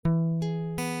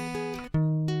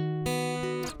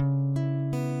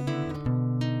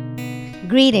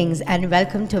Greetings and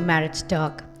welcome to Marriage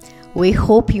Talk. We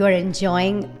hope you are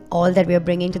enjoying all that we are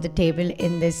bringing to the table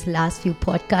in this last few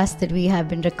podcasts that we have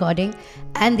been recording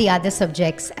and the other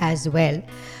subjects as well.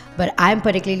 But I'm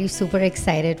particularly super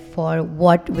excited for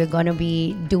what we're going to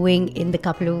be doing in the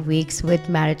couple of weeks with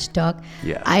Marriage Talk.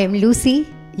 Yeah. I am Lucy,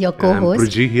 your co-host. I'm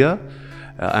Pruji here.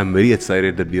 I'm very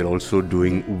excited that we are also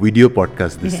doing video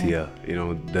podcast this year. You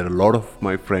know, there are a lot of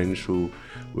my friends who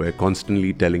were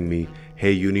constantly telling me,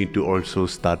 hey, you need to also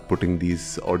start putting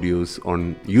these audios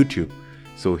on YouTube.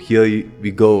 So here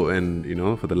we go, and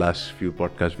for the last few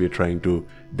podcasts, we are trying to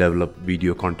develop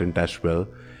video content as well.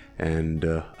 And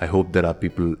I hope that our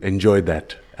people enjoy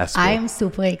that as well. I am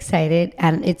super excited,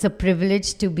 and it's a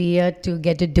privilege to be here to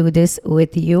get to do this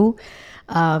with you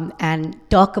and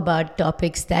talk about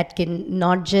topics that can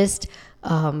not just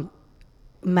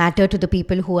matter to the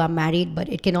people who are married, but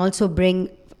it can also bring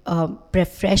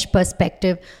fresh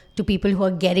perspective to people who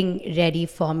are getting ready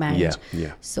for marriage.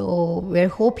 Yeah. So we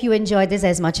hope you enjoy this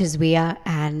as much as we are,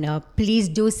 and please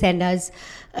do send us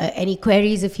any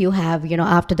queries if you have,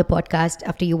 after the podcast,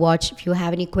 after you watch, if you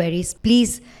have any queries,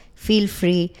 please feel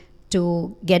free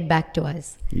to get back to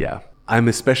us. Yeah, I'm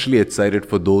especially excited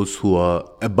for those who are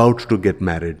about to get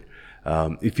married.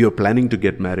 If you're planning to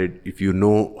get married, if you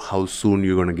know how soon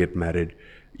you're going to get married,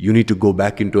 you need to go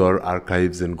back into our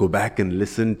archives and go back and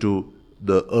listen to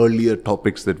the earlier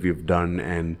topics that we've done,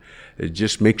 and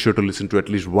just make sure to listen to at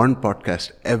least one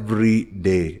podcast every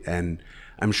day. And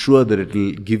I'm sure that it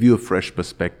will give you a fresh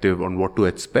perspective on what to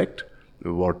expect,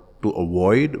 what to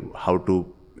avoid, how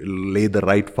to lay the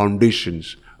right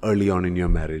foundations early on in your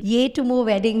marriage. Yay to more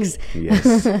weddings.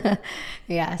 Yes.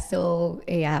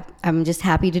 I'm just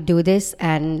happy to do this,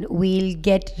 and we'll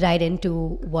get right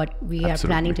into what we are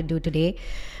planning to do today.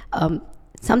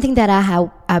 Something that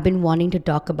I've been wanting to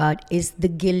talk about is the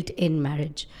guilt in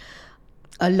marriage.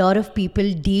 A lot of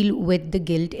people deal with the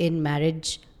guilt in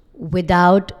marriage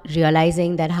without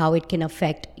realizing that how it can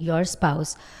affect your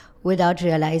spouse, without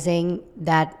realizing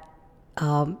that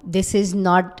this is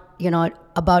not,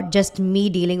 about just me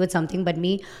dealing with something, but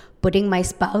me putting my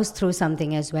spouse through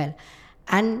something as well.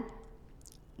 And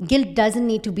guilt doesn't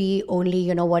need to be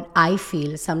only, what I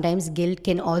feel. Sometimes guilt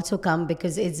can also come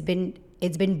because it's been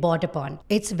brought upon.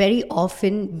 It's very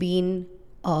often been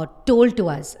told to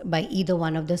us by either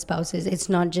one of the spouses. It's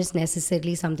not just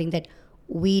necessarily something that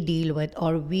we deal with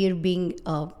or we're being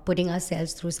putting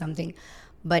ourselves through something.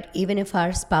 But even if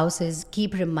our spouses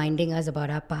keep reminding us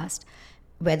about our past,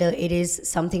 whether it is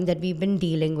something that we've been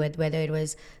dealing with, whether it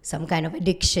was some kind of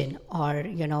addiction, or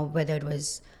whether it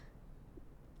was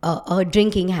a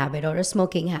drinking habit or a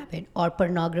smoking habit or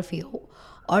pornography,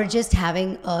 or just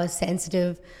having a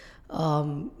sensitive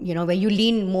where you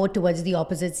lean more towards the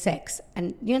opposite sex,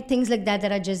 and things like that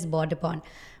are just brought upon,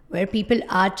 where people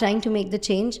are trying to make the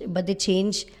change, but the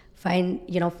change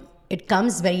it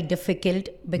comes very difficult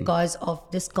because of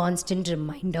this constant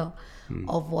reminder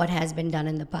of what has been done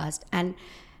in the past. And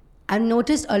I've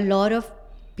noticed a lot of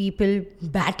people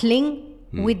battling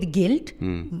with guilt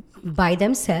by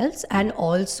themselves, and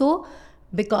also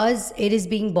because it is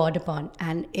being brought upon,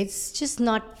 and it's just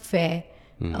not fair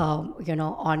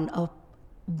on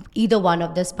either one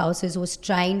of the spouses who's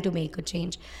trying to make a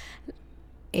change.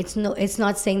 It's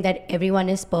not saying that everyone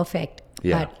is perfect.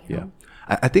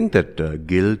 I think that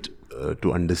guilt,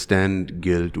 to understand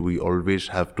guilt, we always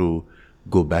have to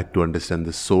go back to understand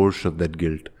the source of that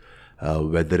guilt,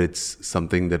 whether it's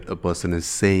something that a person is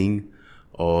saying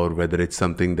or whether it's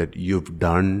something that you've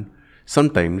done.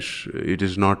 Sometimes it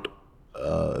is not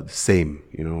the same.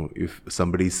 If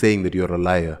somebody is saying that you're a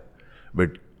liar,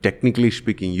 but technically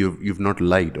speaking, you've not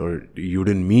lied, or you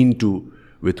didn't mean to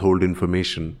withhold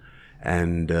information,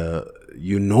 and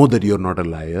you know that you're not a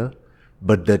liar,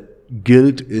 but that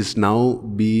guilt is now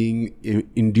being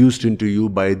induced into you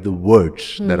by the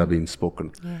words that are being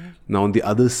spoken. Yeah. Now, on the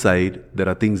other side, there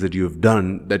are things that you have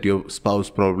done that your spouse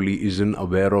probably isn't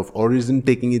aware of or isn't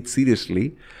taking it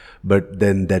seriously, but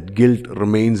then that guilt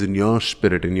remains in your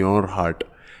spirit, in your heart,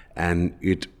 and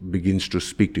it begins to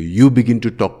speak to you. You begin to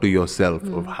talk to yourself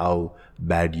of how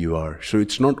bad you are. So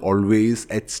it's not always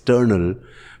external,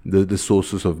 the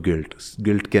sources of guilt.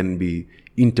 Guilt can be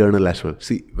internal as well.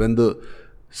 See, when the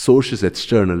source is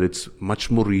external, it's much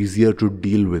more easier to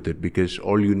deal with it, because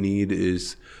all you need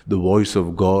is the voice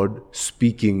of God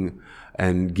speaking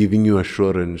and giving you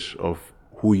assurance of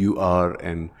who you are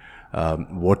and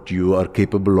what you are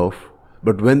capable of.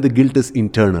 But when the guilt is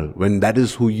internal, when that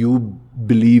is who you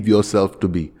believe yourself to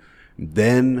be,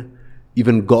 then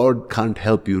even God can't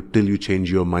help you till you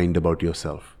change your mind about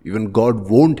yourself. Even God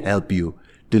won't help you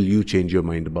till you change your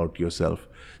mind about yourself.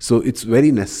 So it's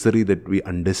very necessary that we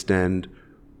understand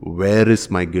where is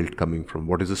my guilt coming from?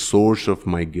 What is the source of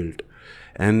my guilt?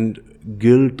 And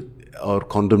guilt or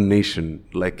condemnation,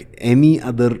 like any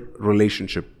other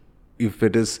relationship, if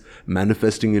it is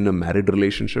manifesting in a married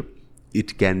relationship,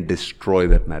 it can destroy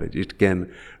that marriage. It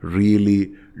can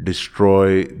really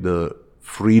destroy the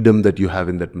freedom that you have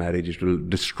in that marriage. It will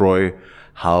destroy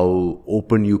how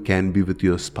open you can be with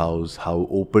your spouse, how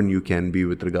open you can be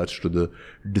with regards to the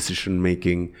decision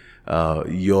making.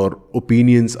 Your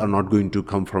opinions are not going to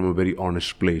come from a very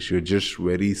honest place. You're just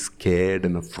very scared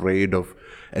and afraid of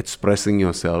expressing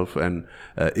yourself, and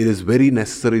it is very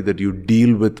necessary that you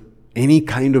deal with any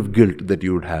kind of guilt that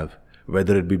you would have,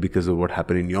 whether it be because of what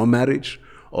happened in your marriage,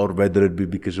 or whether it be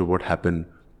because of what happened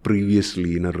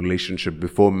previously in a relationship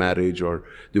before marriage, or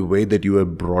the way that you were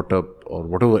brought up, or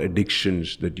whatever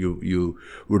addictions that you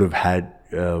would have had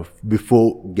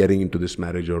before getting into this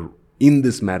marriage or in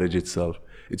this marriage itself.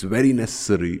 It's very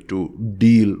necessary to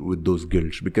deal with those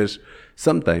guilts, because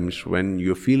sometimes when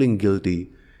you're feeling guilty,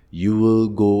 you will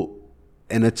go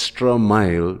an extra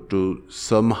mile to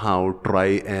somehow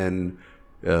try and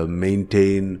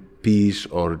maintain peace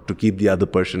or to keep the other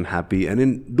person happy. And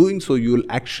in doing so, you will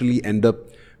actually end up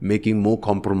making more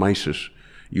compromises.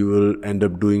 You will end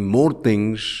up doing more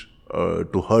things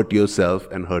to hurt yourself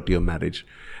and hurt your marriage.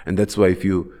 And that's why if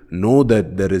you know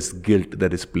that there is guilt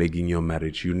that is plaguing your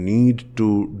marriage, you need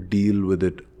to deal with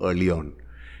it early on.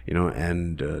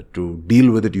 And to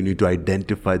deal with it, you need to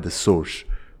identify the source.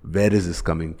 Where is this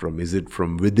coming from? Is it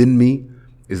from within me?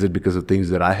 Is it because of things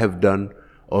that I have done?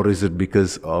 Or is it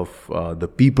because of the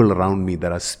people around me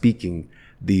that are speaking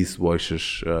these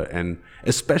voices? And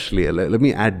especially, let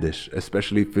me add this,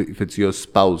 especially if it's your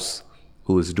spouse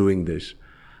who is doing this,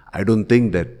 I don't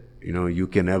think that you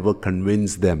can ever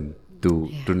convince them to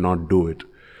not do it.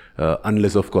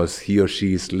 Unless, of course, he or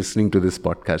she is listening to this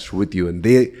podcast with you and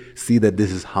they see that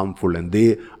this is harmful and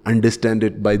they understand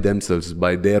it by themselves,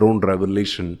 by their own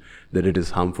revelation, that it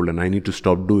is harmful and I need to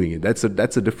stop doing it. That's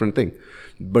a different thing.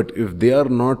 But if they are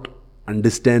not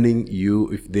understanding you,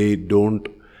 if they don't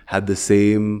have the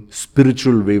same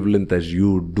spiritual wavelength as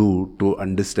you do to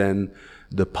understand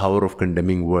the power of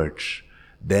condemning words,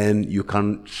 then you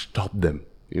can't stop them.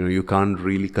 You can't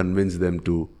really convince them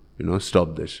to,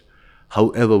 stop this.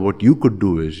 However, what you could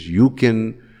do is you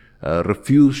can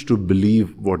refuse to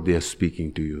believe what they are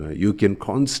speaking to you. You can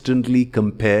constantly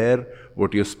compare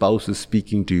what your spouse is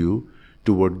speaking to you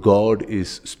to what God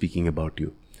is speaking about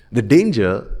you. The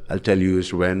danger, I'll tell you,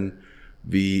 is when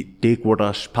we take what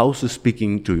our spouse is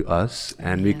speaking to us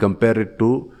and we compare it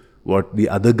to what the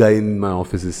other guy in my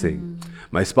office is saying.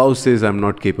 My spouse says I'm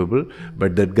not capable,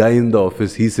 but that guy in the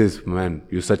office, he says, man,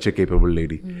 you're such a capable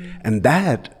lady. And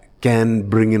that can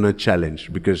bring in a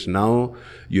challenge, because now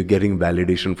you're getting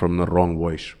validation from the wrong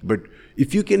voice. But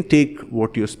if you can take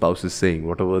what your spouse is saying,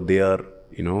 whatever they are,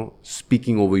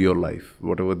 speaking over your life,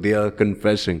 whatever they are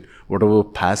confessing, whatever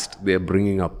past they are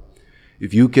bringing up,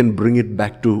 if you can bring it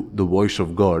back to the voice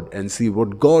of God and see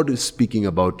what God is speaking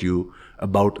about you,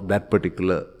 about that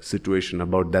particular situation,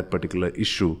 about that particular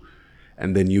issue,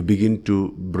 and then you begin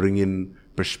to bring in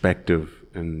perspective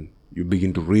and you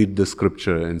begin to read the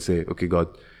scripture and say, okay, God,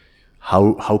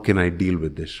 how can I deal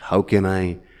with this? How can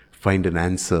I find an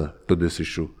answer to this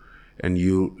issue? And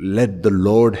you let the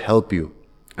Lord help you.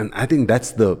 And I think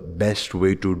that's the best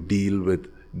way to deal with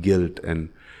guilt, and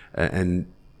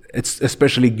it's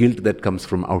especially guilt that comes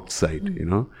from outside.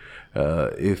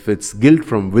 If it's guilt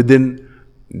from within,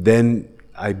 then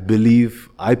I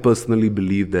personally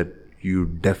believe that you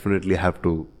definitely have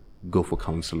to go for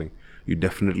counseling. You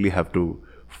definitely have to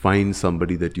find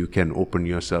somebody that you can open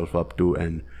yourself up to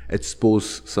and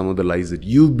expose some of the lies that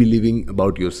you're believing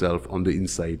about yourself on the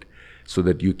inside, so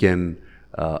that you can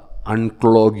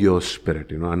unclog your spirit,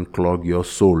 unclog your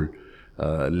soul.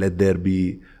 Let there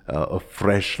be a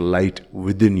fresh light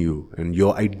within you, and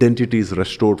your identity is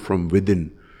restored from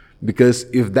within. Because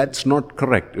if that's not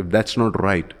correct, if that's not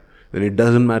right, then it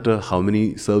doesn't matter how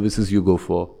many services you go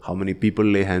for, how many people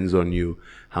lay hands on you,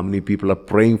 how many people are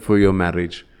praying for your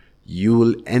marriage. You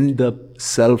will end up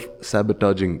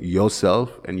self-sabotaging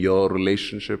yourself and your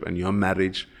relationship and your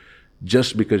marriage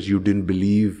just because you didn't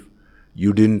believe,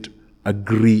 you didn't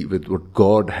agree with what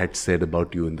God had said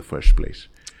about you in the first place.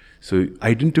 So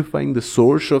identifying the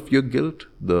source of your guilt,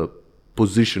 the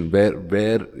position,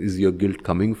 where is your guilt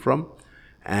coming from,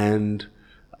 and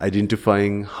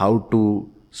identifying how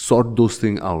to sort those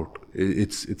things out.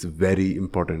 It's very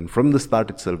important. From the start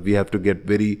itself, we have to get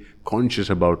very conscious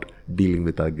about dealing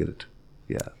with our guilt.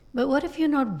 Yeah. But what if you're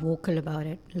not vocal about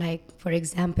it? Like, for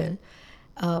example,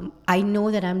 I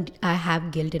know that I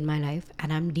have guilt in my life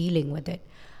and I'm dealing with it,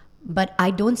 but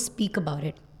I don't speak about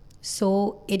it.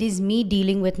 So it is me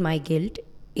dealing with my guilt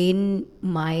in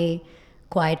my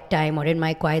quiet time or in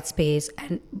my quiet space.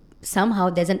 And somehow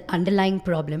there's an underlying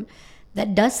problem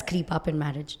that does creep up in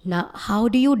marriage. Now, how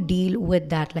do you deal with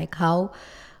that? Like, how,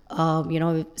 I'm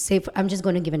just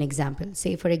going to give an example.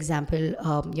 Say, for example,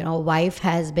 a wife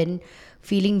has been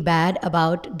feeling bad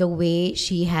about the way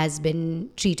she has been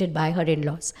treated by her in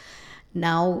laws.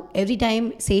 Now, every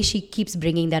time, say, she keeps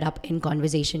bringing that up in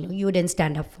conversation, you didn't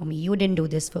stand up for me, you didn't do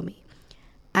this for me.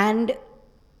 And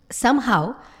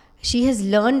somehow she has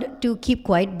learned to keep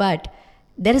quiet, but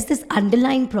there is this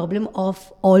underlying problem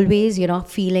of always,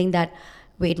 feeling that,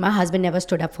 wait, my husband never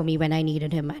stood up for me when I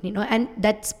needed him. And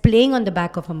that's playing on the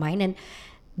back of her mind. And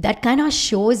that kind of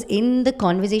shows in the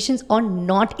conversations or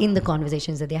not in the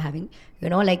conversations that they're having,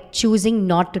 like choosing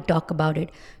not to talk about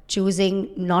it, choosing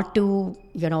not to,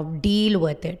 deal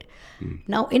with it.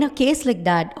 Now, in a case like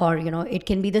that, or, it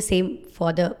can be the same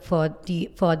for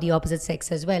the opposite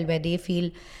sex as well, where they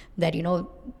feel that,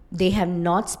 they have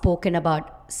not spoken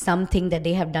about something that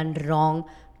they have done wrong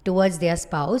towards their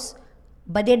spouse,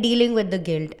 but they're dealing with the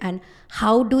guilt. And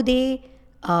how do they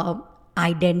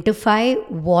identify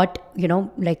what,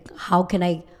 like, how can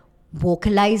I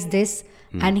vocalize this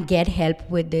and get help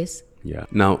with this? Yeah.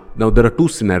 Now there are two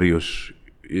scenarios.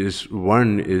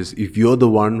 One is if you're the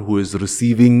one who is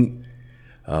receiving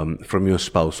from your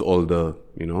spouse all the,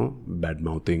 bad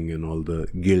mouthing and all the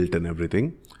guilt and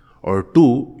everything. Or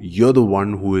two, you're the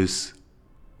one who is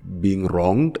being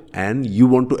wronged and you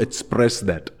want to express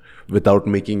that without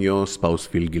making your spouse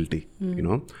feel guilty.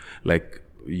 Like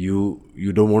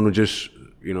you don't want to just,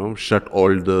 shut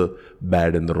all the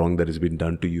bad and the wrong that has been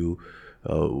done to you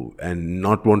and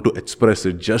not want to express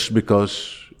it just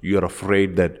because you're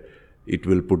afraid that it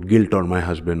will put guilt on my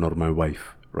husband or my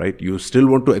wife, right? You still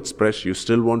want to express, you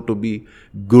still want to be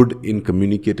good in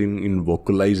communicating, in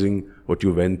vocalizing what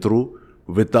you went through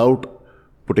without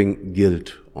putting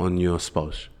guilt on your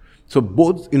spouse. So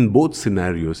in both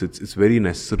scenarios, it's very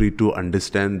necessary to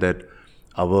understand that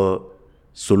our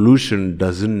solution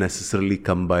doesn't necessarily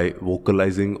come by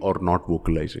vocalizing or not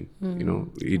vocalizing.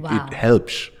 It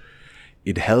helps.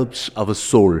 It helps our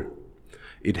soul.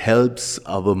 It helps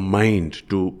our mind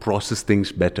to process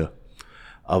things better.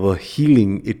 Our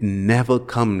healing, it never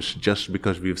comes just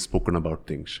because we've spoken about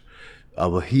things.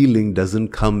 Our healing doesn't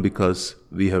come because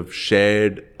we have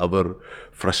shared our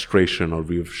frustration or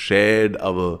we've shared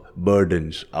our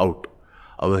burdens out.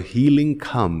 Our healing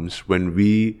comes when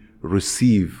we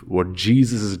receive what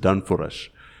Jesus has done for us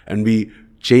and we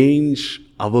change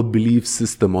our belief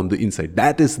system on the inside.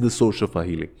 That is the source of our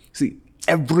healing. See,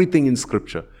 everything in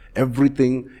Scripture,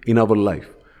 everything in our life,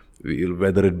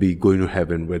 whether it be going to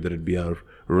heaven, whether it be our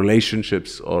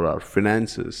relationships or our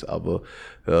finances, our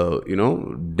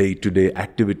day-to-day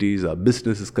activities, our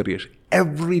businesses, careers,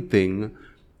 everything,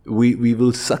 we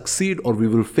will succeed or we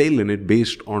will fail in it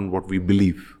based on what we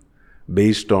believe,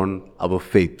 based on our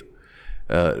faith,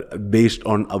 based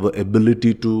on our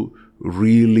ability to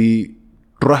really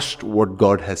trust what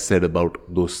God has said about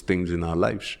those things in our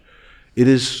lives. It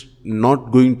is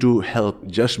not going to help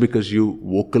just because you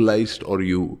vocalized or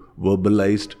you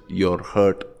verbalized your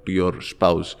hurt to your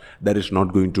spouse. That is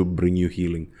not going to bring you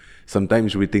healing.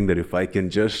 Sometimes we think that if I can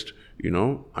just,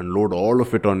 unload all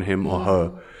of it on him or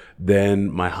her,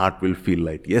 then my heart will feel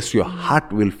light. Yes, your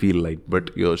heart will feel light,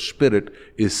 but your spirit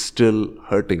is still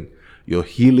hurting. Your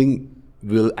healing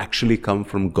will actually come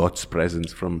from God's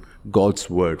presence, from God's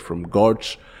word, from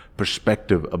God's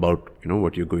perspective about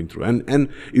what you're going through. And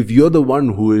if you're the one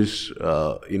who is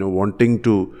wanting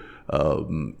to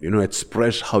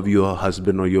express how your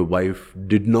husband or your wife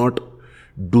did not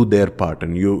do their part,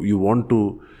 and you want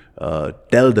to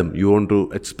tell them, you want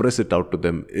to express it out to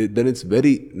them, then it's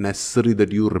very necessary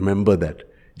that you remember that.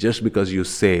 Just because you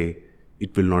say,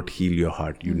 it will not heal your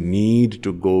heart. You need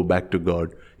to go back to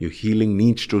God. Your healing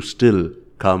needs to still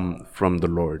come from the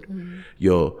Lord.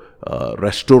 Your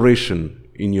restoration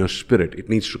in your spirit, it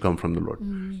needs to come from the Lord.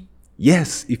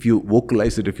 Yes, if you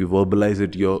vocalize it, if you verbalize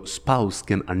it, your spouse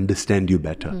can understand you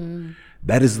better.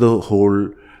 That is the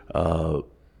whole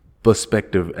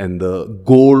perspective and the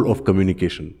goal of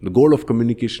communication. The goal of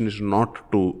communication is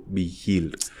not to be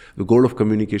healed. The goal of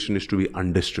communication is to be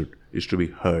understood, is to be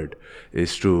heard,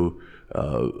 is to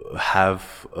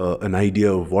have an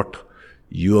idea of what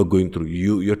you are going through.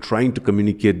 You're trying to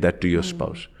communicate that to your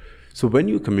spouse. So when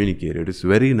you communicate, it is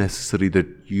very necessary that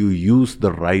you use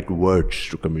the right words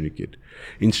to communicate.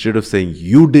 Instead of saying,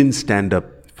 you didn't stand up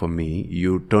for me,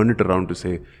 you turn it around to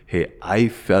say, hey, I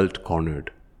felt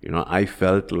cornered. I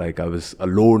felt like I was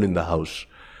alone in the house.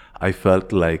 I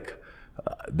felt like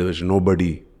there was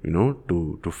nobody,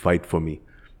 to fight for me.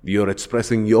 You're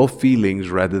expressing your feelings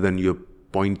rather than you're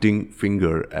pointing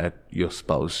finger at your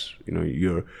spouse.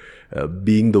 You're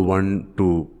being the one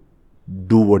to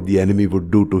do what the enemy would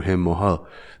do to him or her.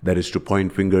 That is to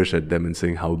point fingers at them and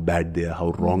saying how bad they are,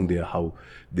 how wrong they are, how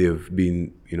they've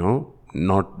been,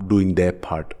 not doing their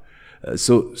part.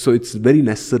 So it's very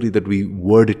necessary that we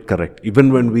word it correct.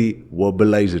 Even when we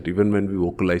verbalize it, even when we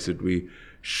vocalize it, we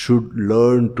should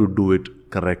learn to do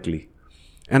it correctly.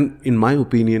 And in my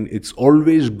opinion, it's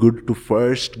always good to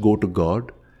first go to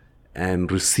God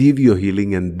and receive your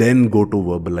healing and then go to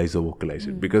verbalize or vocalize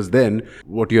it. Because then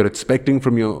what you're expecting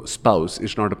from your spouse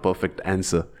is not a perfect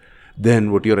answer.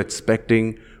 Then what you're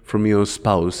expecting from your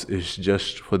spouse is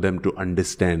just for them to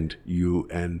understand you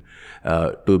and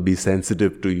to be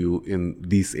sensitive to you in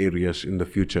these areas in the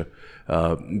future.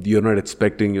 You're not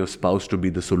expecting your spouse to be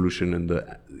the solution and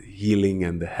the healing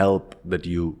and the help that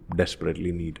you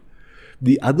desperately need.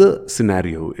 The other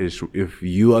scenario is if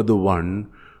you are the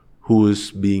one who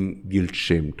is being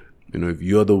guilt-shamed. If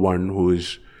you're the one who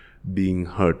is being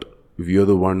hurt, if you're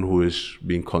the one who is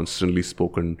being constantly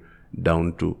spoken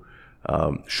down to,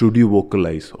 should you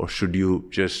vocalize or should you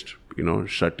just,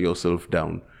 shut yourself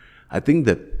down? I think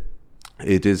that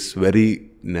it is very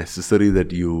necessary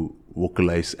that you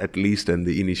vocalize, at least in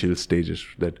the initial stages,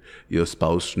 that your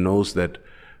spouse knows that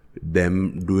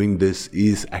them doing this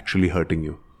is actually hurting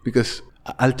you. Because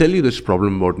I'll tell you this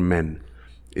problem about men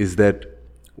is that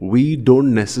we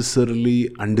don't necessarily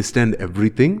understand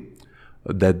everything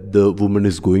that the woman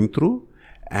is going through,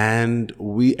 and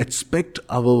we expect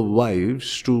our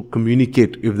wives to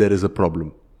communicate if there is a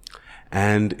problem.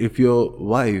 And if your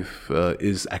wife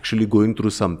is actually going through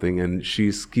something and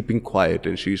she's keeping quiet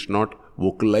and she's not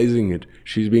vocalizing it,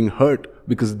 she's being hurt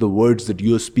because of the words that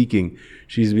you're speaking,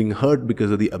 she's being hurt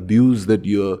because of the abuse that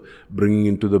you're bringing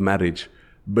into the marriage,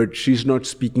 but she's not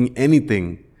speaking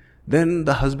anything, then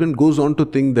the husband goes on to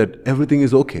think that everything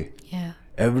is okay. Yeah.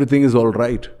 Everything is all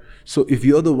right. So if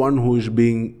you're the one who is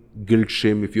being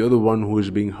guilt-shamed, if you're the one who is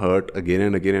being hurt again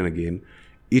and again and again,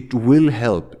 it will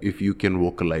help if you can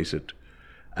vocalize it.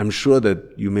 I'm sure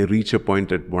that you may reach a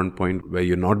point at one point where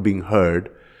you're not being heard,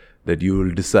 that you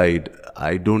will decide,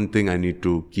 I don't think I need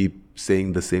to keep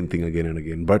saying the same thing again and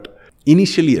again. But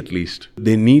initially at least,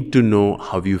 they need to know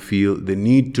how you feel. They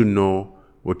need to know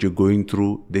what you're going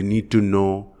through. They need to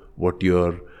know what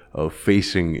you're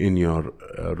facing in your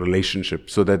relationship,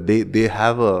 so that they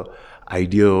have a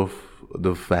idea of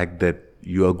the fact that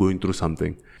you are going through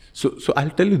something. So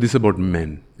I'll tell you this about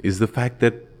men, is the fact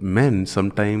that men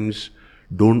sometimes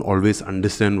don't always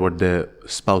understand what their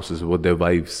spouses, what their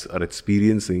wives are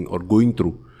experiencing or going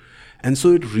through. And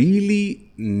so it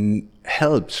really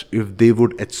helps if they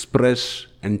would express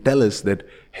and tell us that,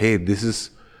 hey, this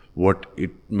is what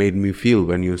it made me feel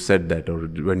when you said that or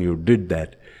when you did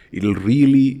that. It'll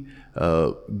really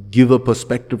give a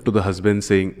perspective to the husband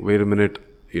saying, wait a minute,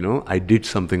 I did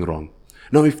something wrong.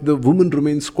 Now, if the woman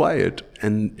remains quiet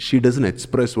and she doesn't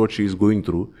express what she's going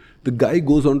through, the guy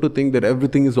goes on to think that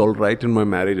everything is all right in my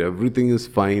marriage, everything is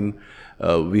fine,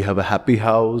 we have a happy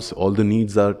house, all the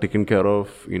needs are taken care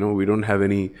of, we don't have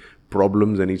any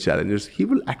problems, any challenges. He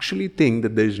will actually think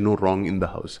that there is no wrong in the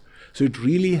house. So it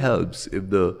really helps if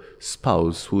the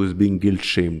spouse who is being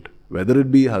guilt-shamed, whether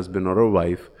it be a husband or a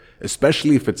wife,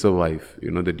 especially if it's a wife,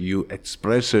 that you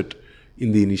express it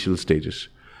in the initial stages.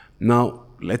 Now,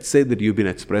 let's say that you've been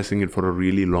expressing it for a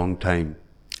really long time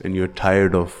and you're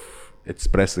tired of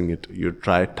expressing it, you're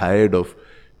tired of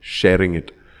sharing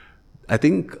it. I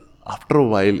think after a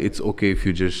while, it's okay if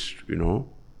you just,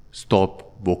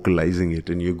 stop vocalizing it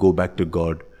and you go back to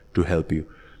God to help you.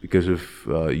 Because if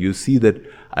you see that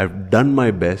I've done my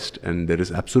best and there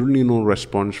is absolutely no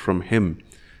response from Him,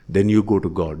 then you go to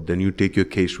God. Then you take your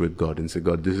case with God and say,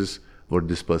 God, this is what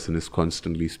this person is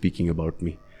constantly speaking about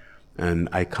me. And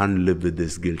I can't live with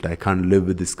this guilt. I can't live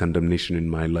with this condemnation in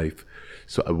my life.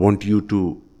 So I want you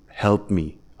to help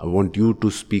me. I want you to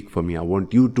speak for me. I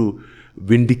want you to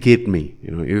vindicate me.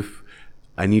 If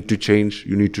I need to change,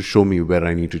 you need to show me where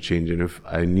I need to change. And if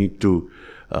I need to,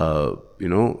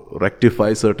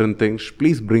 rectify certain things,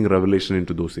 please bring revelation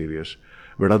into those areas.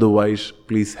 But otherwise,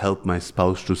 please help my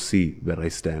spouse to see where I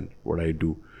stand, what I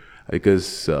do.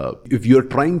 Because if you're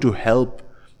trying to help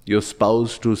your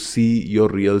spouse to see your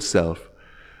real self,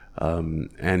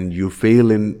 and you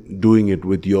fail in doing it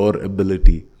with your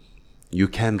ability, you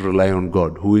can rely on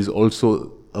God, who is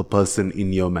also a person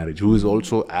in your marriage, who is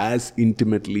also as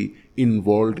intimately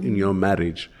involved in your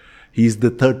marriage. He's the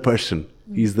third person.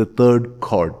 He's the third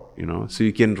chord, So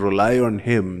you can rely on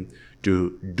Him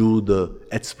to do the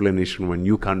explanation when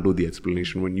you can't do the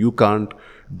explanation, when you can't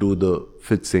do the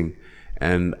fixing.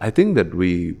 And I think that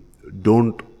we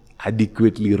don't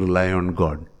adequately rely on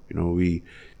God. We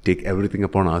take everything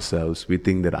upon ourselves. We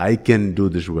think that I can do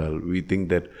this well. We think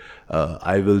that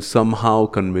I will somehow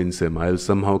convince him. I'll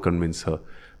somehow convince her.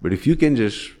 But if you can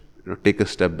just take a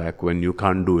step back when you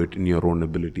can't do it in your own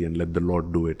ability and let the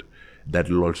Lord do it, that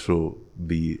will also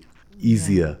be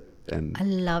easier. And I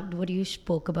loved what you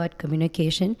spoke about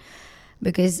communication,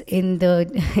 because in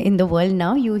the world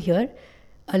now you hear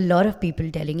a lot of people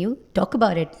telling you, talk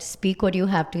about it, speak what you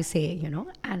have to say,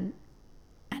 and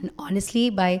honestly,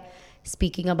 by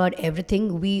speaking about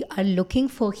everything, we are looking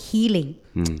for healing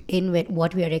in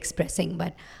what we are expressing,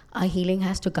 but our healing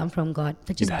has to come from God.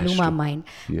 That just blew my mind.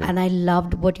 Yeah. And I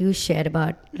loved what you shared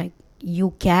about, like,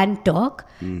 you can talk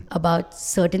about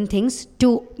certain things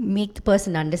to make the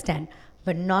person understand,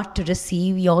 but not to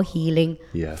receive your healing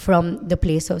from the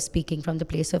place of speaking, from the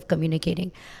place of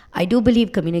communicating. I do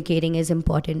believe communicating is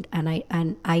important,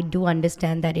 and I do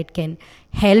understand that it can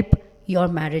help your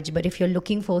marriage. But if you're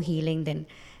looking for healing, then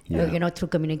through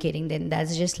communicating, then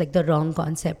that's just like the wrong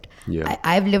concept.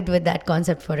 I've lived with that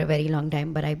concept for a very long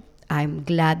time, but I'm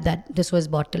glad that this was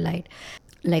brought to light.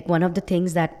 Like, one of the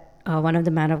things that one of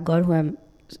the man of God who I'm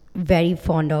very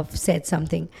fond of said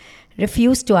something: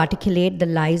 refuse to articulate the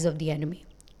lies of the enemy.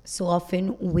 So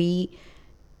often we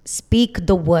speak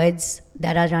the words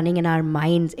that are running in our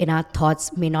minds, in our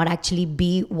thoughts, may not actually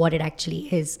be what it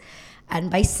actually is. And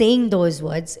by saying those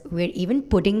words, we're even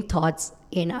putting thoughts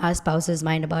in our spouse's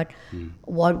mind about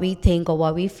what we think or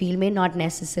what we feel may not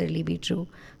necessarily be true.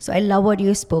 So I love what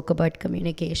you spoke about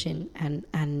communication,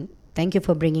 and thank you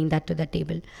for bringing that to the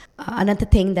table. Another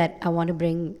thing that I want to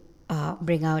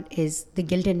bring out is the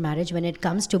guilt in marriage when it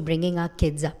comes to bringing our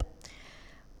kids up.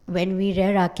 When we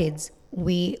rear our kids,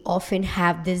 we often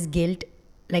have this guilt,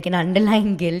 like an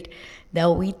underlying guilt, that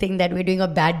we think that we're doing a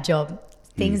bad job.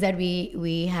 Things that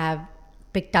we have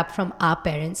picked up from our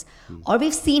parents or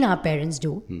we've seen our parents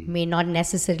do may not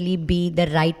necessarily be the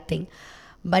right thing.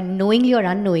 But knowingly or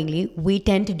unknowingly, we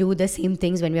tend to do the same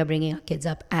things when we are bringing our kids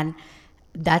up. And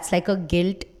that's like a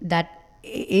guilt that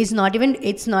is not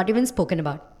even spoken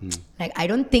about. Like, I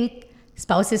don't think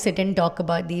spouses sit and talk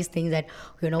about these things, that,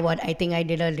 I think I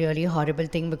did a really horrible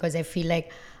thing because I feel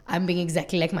like I'm being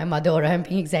exactly like my mother or I'm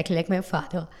being exactly like my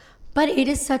father. But it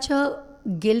is such a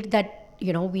guilt that,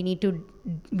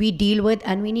 we deal with,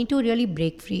 and we need to really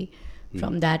break free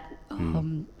from that.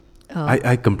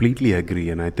 I completely agree.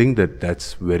 And I think that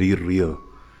that's very real.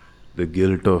 The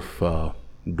guilt of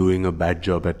doing a bad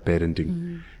job at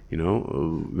parenting.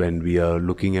 When we are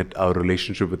looking at our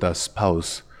relationship with our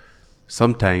spouse,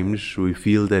 sometimes we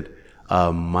feel that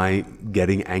my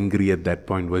getting angry at that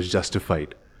point was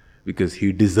justified because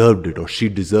he deserved it or she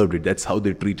deserved it. That's how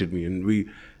they treated me. And we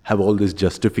have all this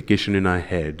justification in our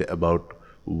head about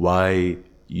why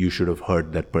you should have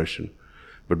hurt that person.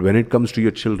 But when it comes to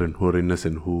your children who are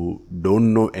innocent, who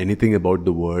don't know anything about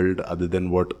the world other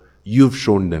than what you've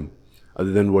shown them,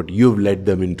 other than what you've led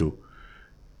them into,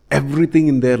 everything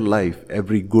in their life,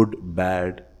 every good,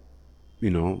 bad,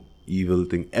 evil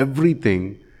thing,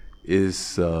 everything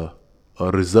is a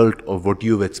result of what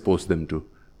you've exposed them to,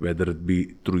 whether it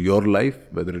be through your life,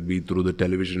 whether it be through the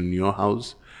television in your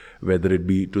house, whether it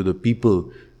be to the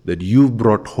people that you've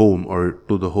brought home or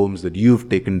to the homes that you've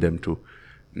taken them to.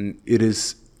 It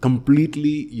is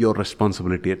completely your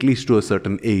responsibility, at least to a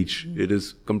certain age. It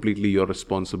is completely your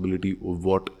responsibility of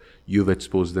what you've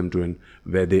exposed them to, and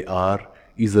where they are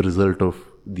is a result of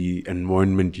the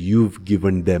environment you've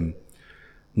given them.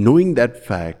 Knowing that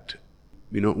fact,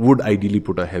 would ideally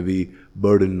put a heavy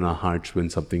burden in our hearts when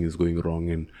something is going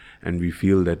wrong and we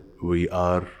feel that we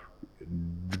are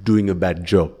doing a bad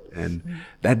job. And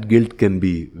that guilt can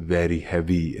be very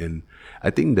heavy. And I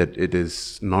think that it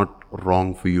is not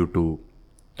wrong for you to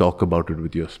talk about it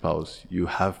with your spouse. You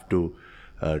have to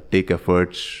take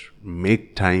efforts,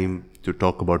 make time to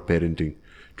talk about parenting,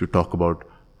 to talk about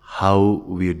how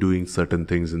we are doing certain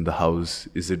things in the house.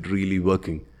 Is it really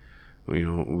working?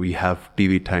 We have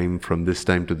TV time from this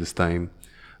time to this time.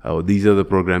 These are the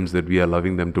programs that we are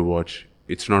loving them to watch.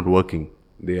 It's not working.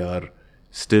 They are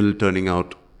still turning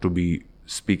out to be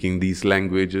speaking these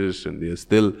languages and they are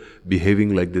still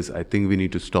behaving like this. I think we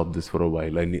need to stop this for a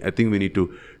while. I think we need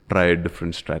to try a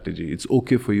different strategy. It's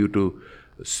okay for you to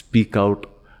speak out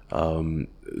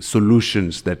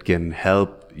solutions that can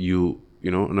help you,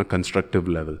 on a constructive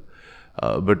level.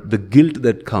 But the guilt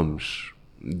that comes,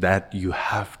 that you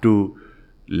have to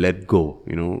let go.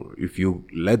 If you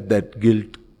let that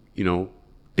guilt,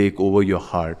 take over your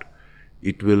heart,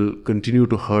 it will continue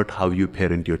to hurt how you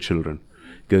parent your children.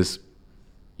 Because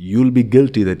you'll be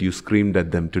guilty that you screamed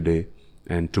at them today,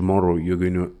 and tomorrow you're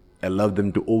going to allow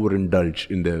them to overindulge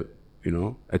in their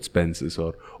expenses,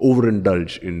 or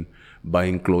overindulge in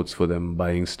buying clothes for them,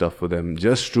 buying stuff for them,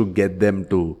 just to get them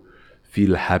to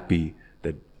feel happy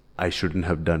that I shouldn't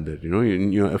have done that.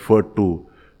 In your effort to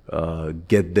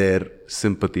get their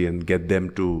sympathy and get them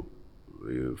to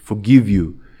forgive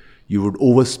you, you would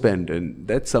overspend, and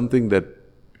that's something that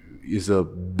is a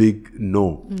big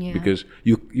no. Yeah. Because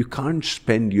you can't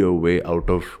spend your way out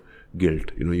of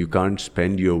guilt. You can't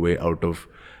spend your way out of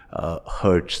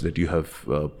hurts that you have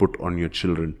put on your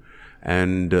children,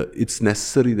 and it's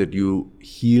necessary that you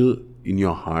heal in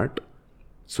your heart,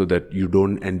 so that you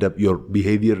don't end up, your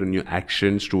behavior and your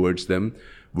actions towards them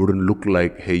wouldn't look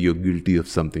like, hey, you're guilty of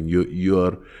something.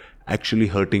 You're actually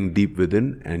hurting deep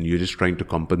within, and you're just trying to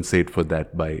compensate for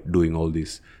that by doing all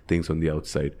these things on the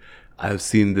outside. I've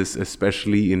seen this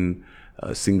especially in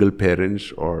single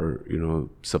parents, or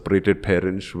separated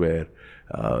parents, where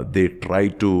they try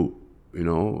to,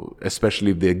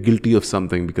 especially if they're guilty of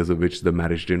something because of which the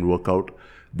marriage didn't work out,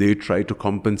 they try to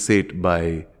compensate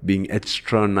by being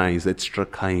extra nice, extra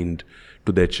kind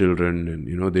to their children,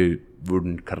 and they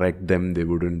wouldn't correct them, they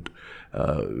wouldn't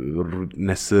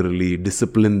necessarily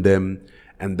discipline them,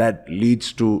 and that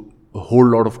leads to a whole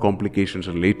lot of complications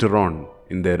later on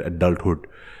in their adulthood.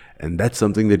 And that's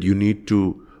something that you need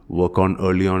to work on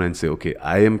early on and say, okay,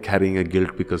 I am carrying a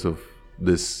guilt because of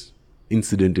this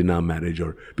incident in our marriage,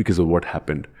 or because of what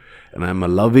happened, and I'm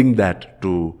allowing that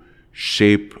to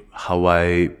shape how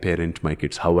I parent my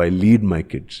kids, how I lead my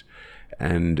kids.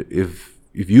 And if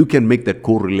you can make that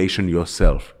correlation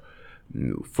yourself,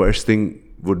 first thing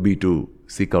would be to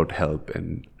seek out help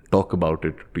and talk about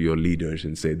it to your leaders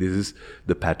and say, this is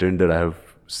the pattern that I have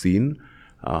seen.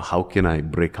 How can I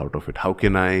break out of it? How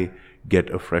can I get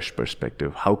a fresh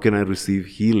perspective? How can I receive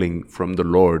healing from the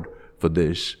Lord for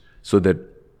this, so that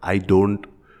I don't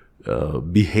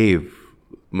behave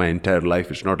my entire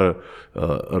life? It's not a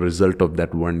result of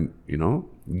that one,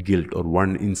 guilt, or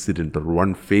one incident, or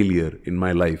one failure in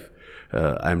my life.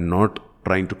 I'm not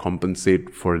trying to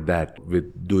compensate for that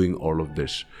with doing all of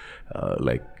this.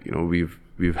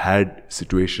 We've had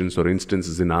situations or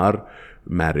instances in our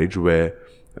marriage where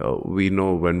we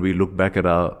know, when we look back at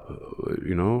our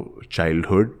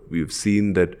childhood, we've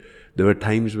seen that there were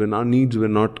times when our needs were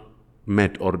not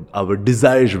met, or our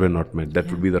desires were not met. That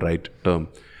would be the right term.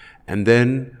 And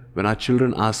then when our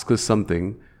children ask us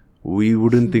something, we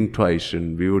wouldn't think twice,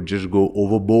 and we would just go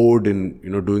overboard in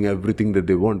doing everything that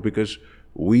they want, because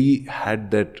we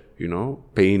had that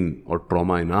pain or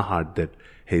trauma in our heart that,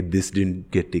 hey, this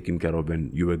didn't get taken care of when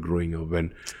you were growing up,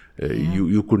 when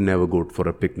you could never go for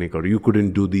a picnic, or you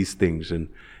couldn't do these things, and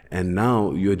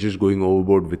now you're just going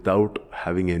overboard without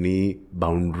having any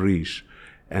boundaries.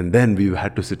 And then we've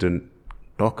had to sit and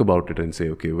talk about it and say,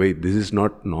 okay, wait, this is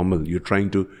not normal. You're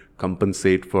trying to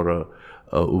compensate for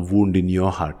a wound in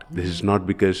your heart. This is not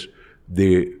because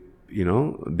they're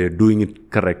doing it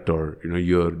correct, or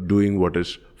you're doing what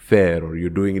is fair, or you're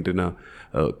doing it in a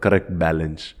correct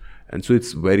balance. And so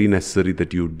it's very necessary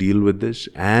that you deal with this,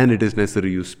 and it is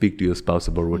necessary you speak to your spouse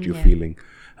about what you're feeling,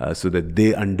 so that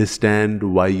they understand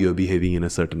why you're behaving in a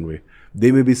certain way.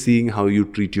 They may be seeing how you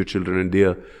treat your children, and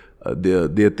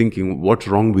they're thinking, what's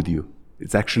wrong with you?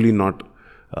 It's actually not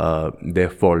their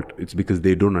fault. It's because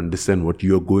they don't understand what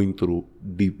you're going through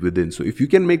deep within. So if you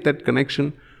can make that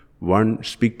connection, one,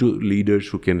 speak to leaders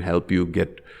who can help you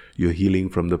get your healing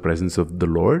from the presence of the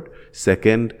Lord.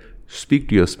 Second, speak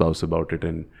to your spouse about it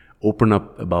and open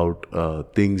up about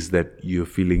things that you're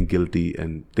feeling guilty,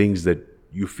 and things that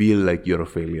you feel like you're a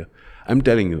failure. I'm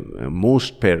telling you,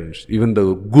 most parents, even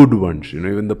the good ones,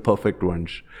 even the perfect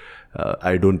ones,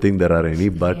 I don't think there are any,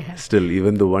 but still,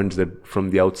 even the ones that from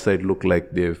the outside look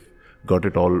like they've got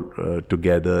it all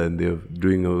together and they're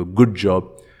doing a good job,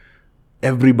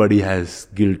 everybody has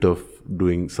guilt of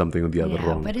doing something or the other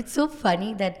wrong. But it's so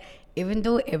funny that even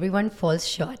though everyone falls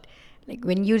short, like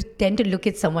when you tend to look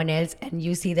at someone else and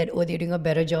you see that, oh, they're doing a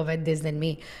better job at this than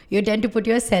me, you tend to put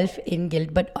yourself in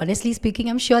guilt. But honestly speaking,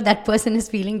 I'm sure that person is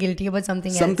feeling guilty about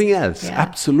something else. Something else,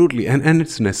 absolutely. And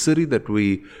it's necessary that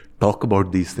we talk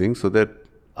about these things so that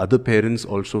other parents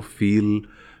also feel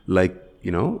like,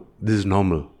 this is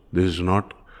normal. This is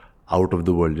not out of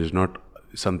the world. This is not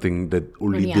something that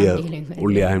only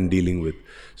I am dealing with.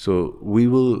 So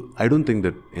I don't think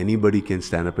that anybody can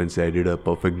stand up and say, I did a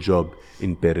perfect job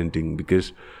in parenting,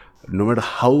 because no matter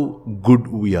how good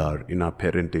we are in our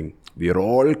parenting, we are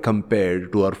all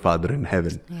compared to our Father in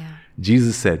heaven.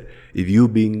 Jesus said, if you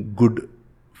being good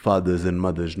fathers and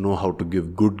mothers know how to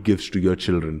give good gifts to your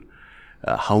children,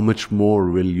 how much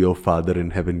more will your Father in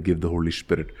heaven give the Holy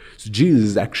Spirit? So Jesus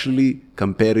is actually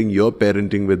comparing your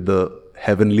parenting with the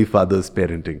Heavenly Father's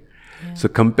parenting. So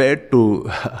compared to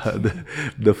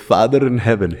the Father in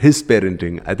heaven, his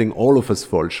parenting, I think all of us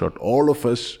fall short. All of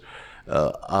us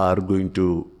are going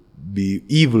to be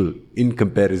evil in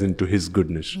comparison to his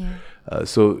goodness.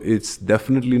 So it's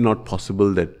definitely not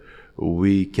possible that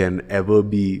we can ever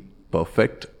be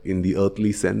perfect in the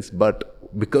earthly sense, but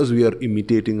because we are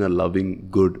imitating a loving,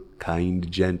 good, kind,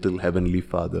 gentle, heavenly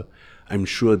Father, I'm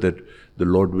sure that the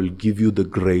Lord will give you the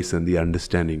grace and the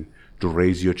understanding to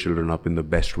raise your children up in the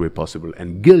best way possible.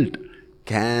 And guilt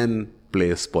can play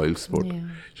a spoil sport.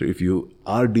 So if you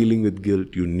are dealing with guilt,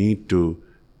 you need to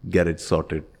get it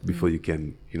sorted before you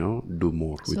can, do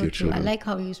more with your children. I like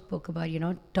how you spoke about,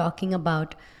 talking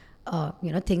about,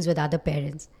 things with other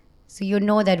parents. So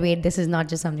that, wait, this is not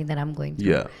just something that I'm going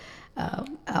through.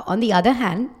 On the other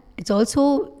hand, it's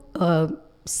also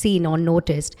seen or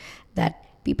noticed that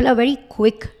people are very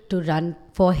quick to run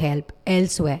for help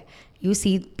elsewhere. You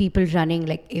see people running,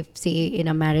 like if, say, in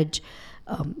a marriage,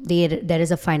 there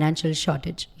is a financial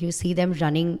shortage. You see them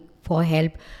running for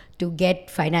help to get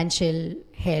financial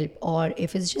help, or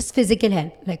if it's just physical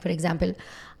help. Like, for example,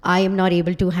 I am not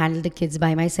able to handle the kids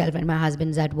by myself and my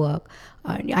husband's at work.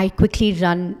 I quickly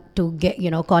run to get,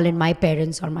 call in my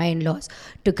parents or my in-laws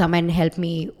to come and help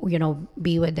me,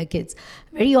 be with the kids.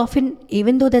 Very often,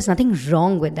 even though there's nothing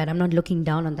wrong with that, I'm not looking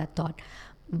down on that thought,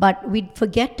 but we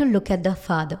forget to look at the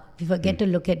Father. We forget to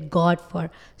look at God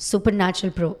for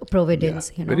supernatural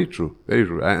providence. Very true, very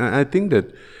true. I think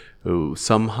that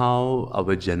somehow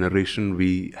our generation,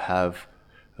 we have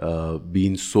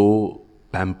been so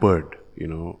pampered.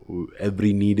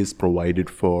 Every need is provided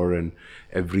for and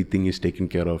everything is taken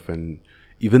care of, and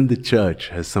even the church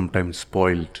has sometimes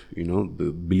spoiled,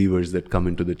 the believers that come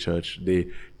into the church. They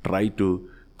try to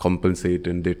compensate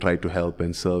and they try to help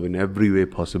and serve in every way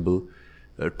possible,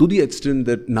 to the extent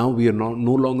that now we are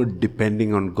no longer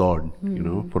depending on God,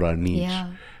 for our needs.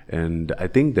 And I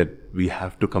think that we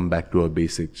have to come back to our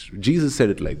basics. Jesus said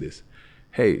it like this: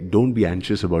 hey, don't be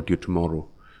anxious about your tomorrow.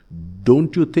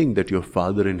 Don't you think that your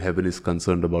Father in heaven is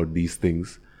concerned about these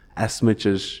things as much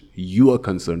as you are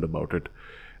concerned about it?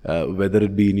 Whether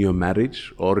it be in your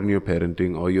marriage or in your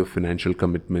parenting or your financial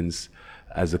commitments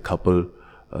as a couple,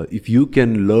 if you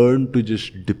can learn to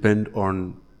just depend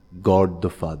on God the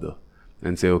Father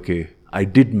and say, okay, I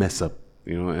did mess up,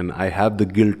 and I have the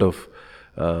guilt of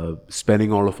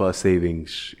spending all of our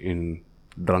savings in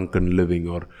drunken living,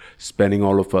 or spending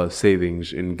all of our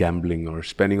savings in gambling, or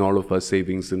spending all of our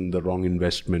savings in the wrong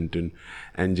investment,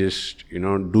 and just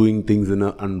doing things in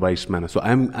an unwise manner. So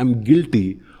I'm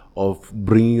guilty of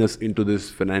bringing us into this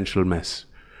financial mess,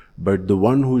 but the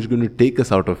one who is going to take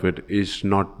us out of it is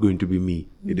not going to be me.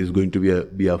 It is going to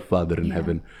be our Father in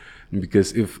heaven.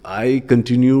 Because if I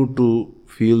continue to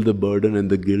feel the burden and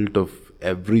the guilt of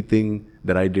everything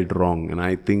that I did wrong, and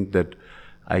I think that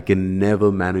I can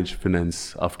never manage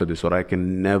finance after this, or I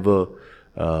can never,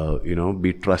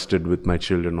 be trusted with my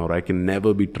children, or I can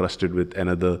never be trusted with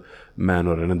another man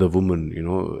or another woman,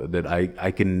 that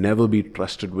I can never be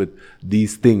trusted with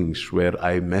these things where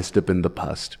I messed up in the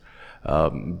past,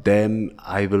 then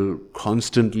I will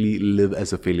constantly live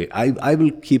as a failure. I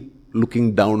will keep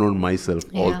looking down on myself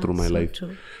all through my life.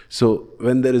 True. So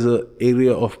when there is an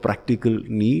area of practical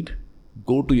need,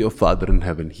 go to your Father in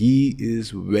heaven. He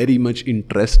is very much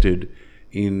interested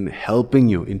in helping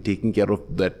you, in taking care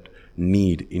of that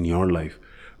need in your life.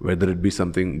 Whether it be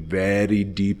something very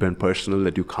deep and personal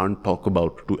that you can't talk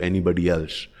about to anybody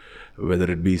else,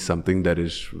 whether it be something that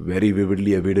is very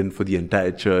vividly evident for the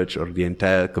entire church or the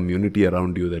entire community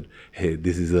around you that, hey,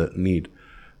 this is a need.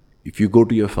 If you go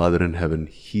to your Father in heaven,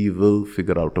 He will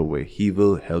figure out a way. He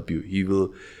will help you. He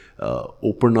will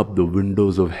open up the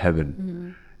windows of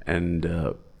heaven. And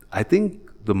I think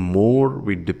the more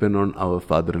we depend on our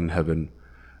Father in heaven,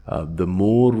 the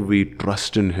more we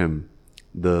trust in Him,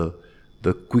 the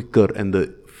quicker and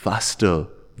the faster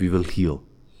we will heal.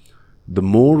 The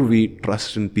more we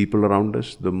trust in people around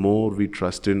us, the more we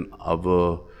trust in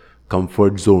our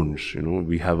comfort zones.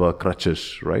 We have our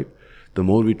crutches, right? The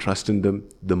more we trust in them,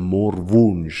 the more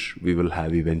wounds we will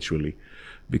have eventually.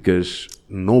 Because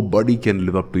nobody can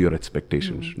live up to your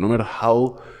expectations, no matter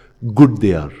how good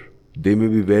they are. They may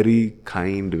be very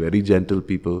kind, very gentle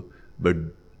people, but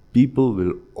people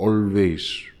will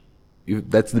always, if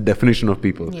that's the definition of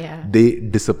people, they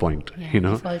disappoint, They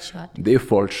fall short. They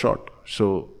fall short.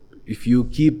 So if you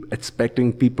keep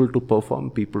expecting people to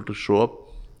perform, people to show up,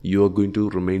 you are going to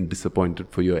remain disappointed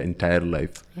for your entire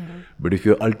life. But if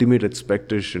your ultimate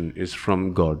expectation is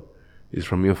from God, is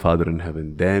from your Father in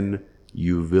heaven, then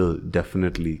you will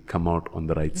definitely come out on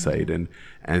the right side,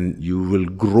 and you will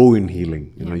grow in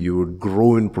healing. You will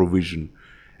grow in provision,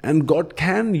 And God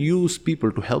can use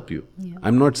people to help you.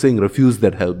 I'm not saying refuse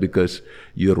that help because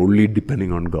you're only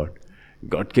depending on God.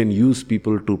 God can use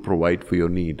people to provide for your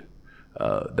need.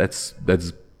 That's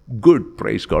good.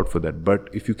 Praise God for that. But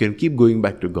if you can keep going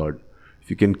back to God, if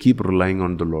you can keep relying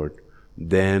on the Lord,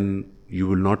 then you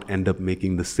will not end up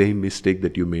making the same mistake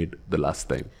that you made the last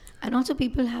time. And also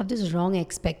people have this wrong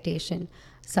expectation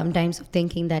sometimes of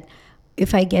thinking that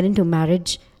if I get into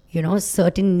marriage,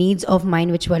 certain needs of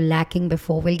mine which were lacking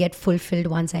before will get fulfilled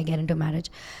once I get into marriage.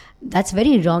 That's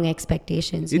very wrong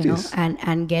expectations, It is.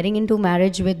 And getting into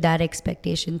marriage with that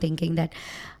expectation, thinking that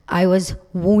I was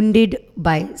wounded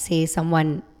by, say,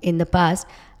 someone in the past,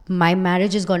 my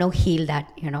marriage is going to heal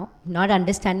that, not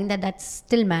understanding that that's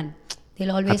still man.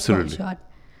 They'll always fall short.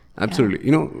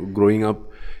 Absolutely. Growing up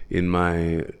in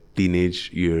my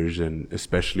teenage years, and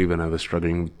especially when I was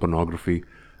struggling with pornography,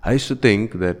 I used to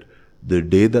think that the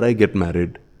day that I get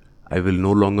married, I will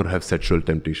no longer have sexual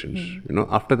temptations.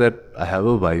 After that, I have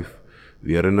a wife,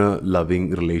 we are in a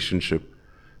loving relationship,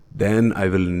 then I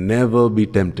will never be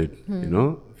tempted,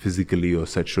 physically or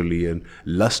sexually, and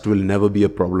lust will never be a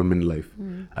problem in life.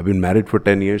 I've been married for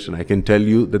 10 years and I can tell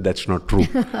you that that's not true.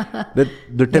 That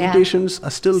the temptations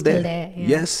are still there.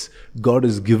 Yes, God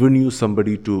has given you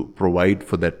somebody to provide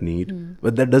for that need,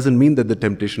 but that doesn't mean that the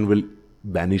temptation will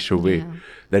vanish away.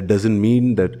 That doesn't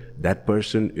mean that that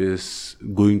person is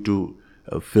going to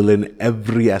fill in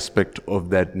every aspect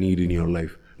of that need in your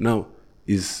life. Now,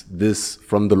 is this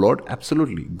from the Lord?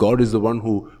 Absolutely. God is the one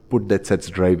who put that sex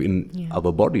drive in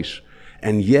our bodies.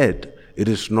 And yet, it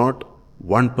is not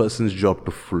one person's job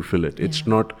to fulfill it. It's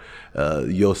not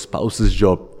your spouse's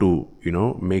job to,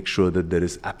 make sure that there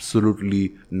is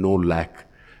absolutely no lack.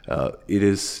 It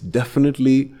is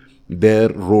definitely their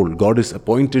role. God has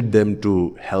appointed them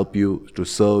to help you, to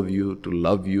serve you, to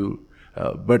love you.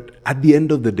 But at the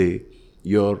end of the day,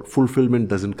 your fulfillment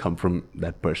doesn't come from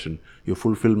that person. Your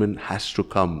fulfillment has to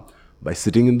come by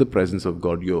sitting in the presence of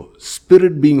God, your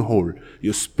spirit being whole,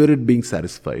 your spirit being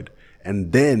satisfied.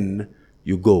 And then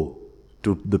you go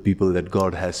to the people that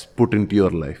God has put into your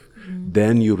life.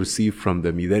 Then you receive from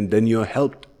them. Then you're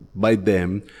helped by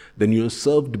them. Then you're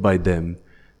served by them.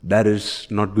 That is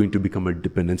not going to become a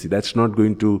dependency. That's not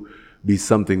going to be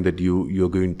something that you're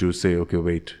going to say, okay,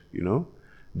 wait,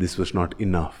 this was not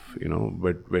enough,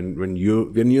 But when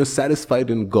you're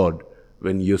satisfied in God,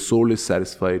 when your soul is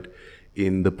satisfied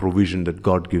in the provision that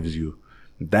God gives you,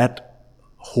 that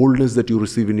wholeness that you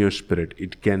receive in your spirit,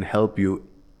 it can help you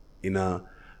in a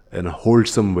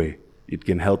wholesome way. It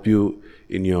can help you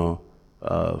in your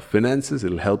finances.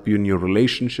 It'll help you in your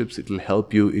relationships. It'll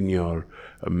help you in your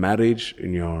marriage,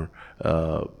 in your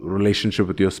relationship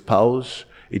with your spouse.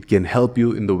 It can help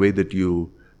you in the way that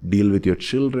you deal with your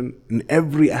children. In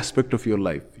every aspect of your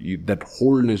life, that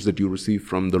wholeness that you receive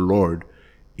from the Lord,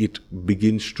 it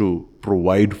begins to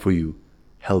provide for you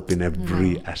help in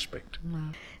every aspect. Wow.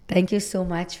 Thank you so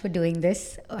much for doing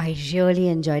this. I really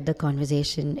enjoyed the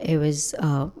conversation. It was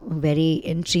very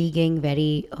intriguing,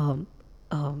 very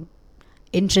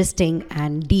interesting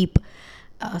and deep.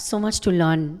 So much to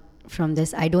learn from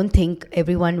this. I don't think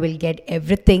everyone will get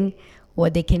everything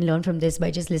what they can learn from this by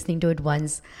just listening to it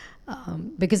once.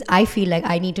 Because I feel like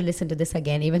I need to listen to this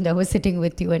again, even though I was sitting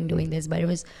with you and doing this. But it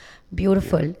was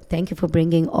beautiful. Yeah. Thank you for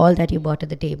bringing all that you brought to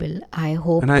the table. I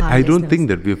hope. And I don't think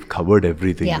that we've covered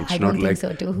everything. Yeah, it's I not don't like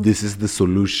think so too. This is the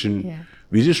solution. Yeah.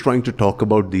 We're just trying to talk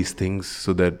about these things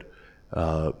so that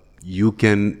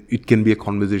it can be a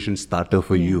conversation starter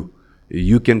for you.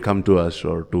 You can come to us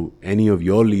or to any of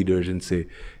your leaders and say,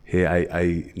 hey,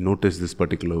 I noticed this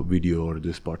particular video or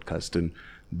this podcast and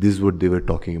this is what they were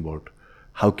talking about.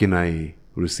 How can I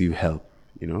receive help?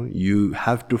 You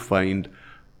have to find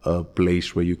a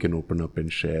place where you can open up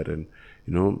and share and,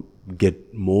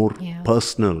 get more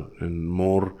personal and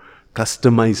more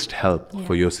customized help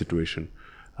for your situation.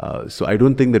 So I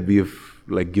don't think that we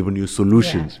have given you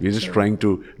solutions. We're just trying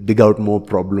to dig out more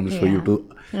problems for you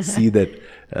to see that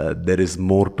there is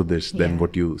more to this than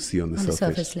what you see on the surface. On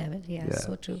the surface level,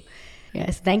 so true.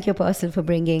 Yes, thank you, Apostle, for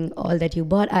bringing all that you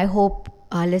brought. I hope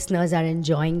our listeners are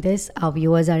enjoying this, our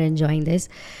viewers are enjoying this.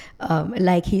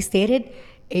 Like he stated,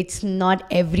 it's not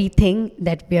everything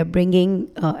that we are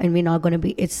bringing, and we're not going to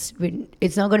be. It's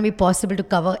not going to be possible to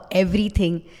cover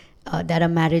everything that a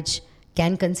marriage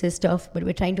can consist of. But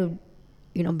we're trying to,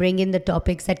 bring in the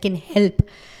topics that can help.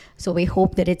 So we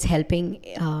hope that it's helping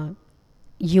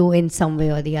you in some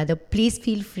way or the other. Please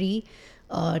feel free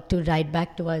to write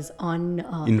back to us on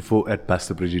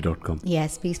info@pastorpriji.com.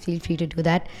 Yes, please feel free to do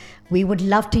that. We would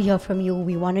love to hear from you.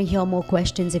 We want to hear more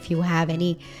questions if you have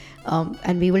any,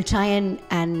 and we will try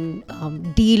and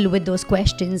deal with those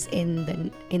questions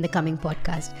in the coming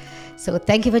podcast. So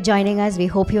thank you for joining us. We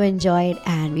hope you enjoyed,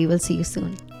 and we will see you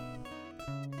soon.